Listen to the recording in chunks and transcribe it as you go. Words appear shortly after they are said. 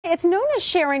It's known as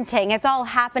sharenting. It's all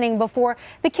happening before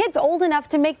the kids old enough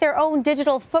to make their own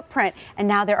digital footprint. And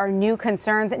now there are new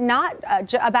concerns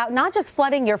about not just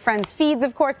flooding your friends' feeds,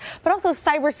 of course, but also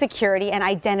cybersecurity and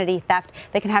identity theft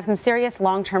that can have some serious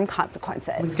long-term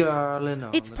consequences.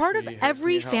 It's part of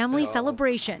every family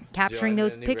celebration, capturing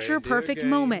those picture-perfect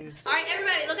moments. All right,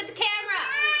 everybody, look at the camera.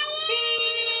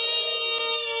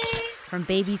 From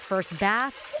baby's first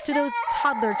bath to those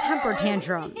toddler temper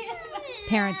tantrums.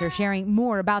 Parents are sharing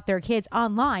more about their kids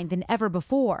online than ever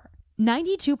before.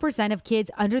 92% of kids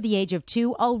under the age of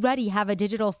 2 already have a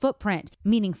digital footprint,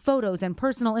 meaning photos and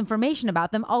personal information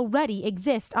about them already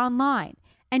exist online.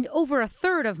 And over a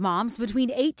third of moms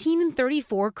between 18 and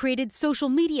 34 created social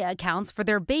media accounts for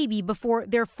their baby before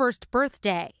their first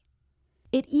birthday.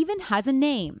 It even has a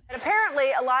name. And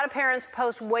apparently, a lot of parents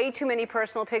post way too many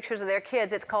personal pictures of their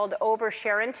kids. It's called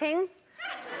oversharenting.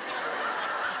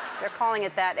 They're calling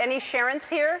it that. Any Sharents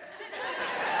here?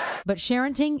 But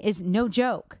sharenting is no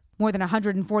joke. More than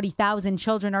 140,000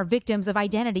 children are victims of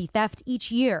identity theft each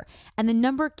year, and the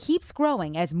number keeps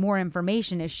growing as more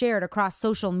information is shared across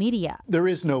social media. There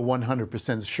is no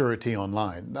 100% surety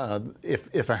online.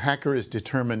 If a hacker is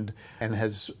determined and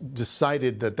has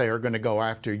decided that they are going to go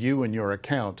after you and your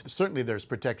account, certainly there's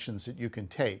protections that you can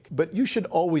take. But you should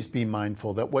always be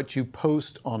mindful that what you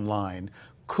post online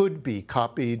could be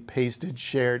copied, pasted,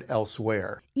 shared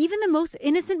elsewhere. Even the most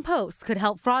innocent posts could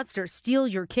help fraudsters steal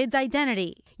your kid's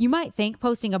identity. You might think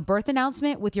posting a birth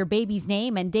announcement with your baby's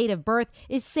name and date of birth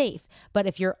is safe, but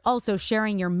if you're also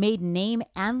sharing your maiden name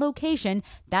and location,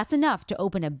 that's enough to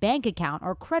open a bank account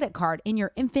or credit card in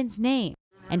your infant's name.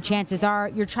 And chances are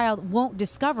your child won't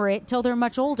discover it till they're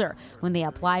much older, when they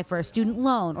apply for a student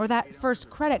loan or that first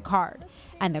credit card.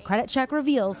 And the credit check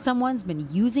reveals someone's been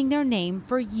using their name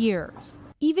for years.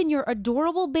 Even your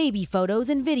adorable baby photos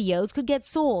and videos could get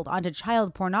sold onto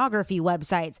child pornography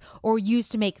websites or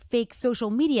used to make fake social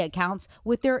media accounts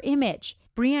with their image.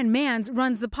 Brianne Mans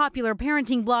runs the popular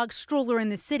parenting blog Stroller in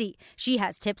the City. She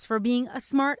has tips for being a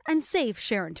smart and safe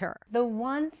sharenter. The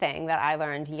one thing that I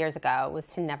learned years ago was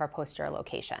to never post your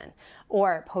location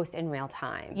or post in real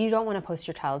time. You don't want to post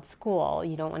your child's school.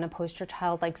 You don't want to post your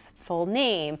child's full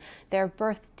name, their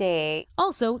birthday.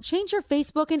 Also, change your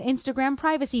Facebook and Instagram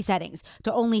privacy settings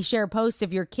to only share posts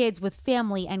of your kids with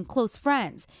family and close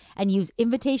friends, and use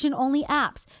invitation-only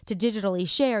apps to digitally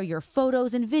share your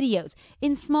photos and videos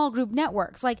in small group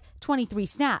networks like 23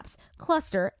 Snaps,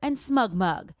 Cluster, and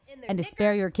SmugMug. And to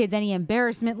spare your kids any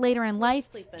embarrassment later in life,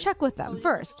 check with them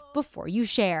first before you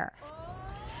share.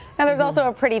 Now, there's also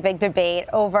a pretty big debate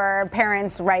over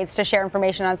parents' rights to share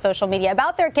information on social media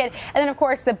about their kid, and then, of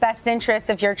course, the best interests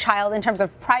of your child in terms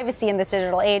of privacy in this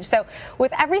digital age. So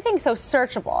with everything so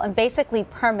searchable and basically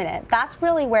permanent, that's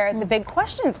really where the big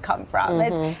questions come from,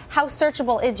 is how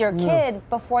searchable is your kid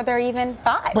before they're even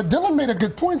 5? But Dylan made a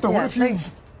good point, though. What if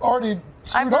you've already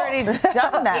I've already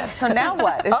done that. So now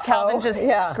what? Is Calvin just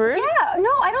screwed? Yeah, no,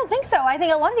 I don't think so. I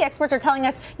think a lot of the experts are telling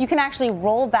us you can actually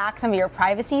roll back some of your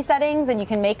privacy settings and you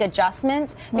can make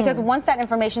adjustments because once that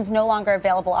information is no longer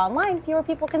available online, fewer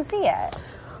people can see it.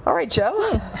 All right,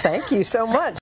 Joe. Thank you so much.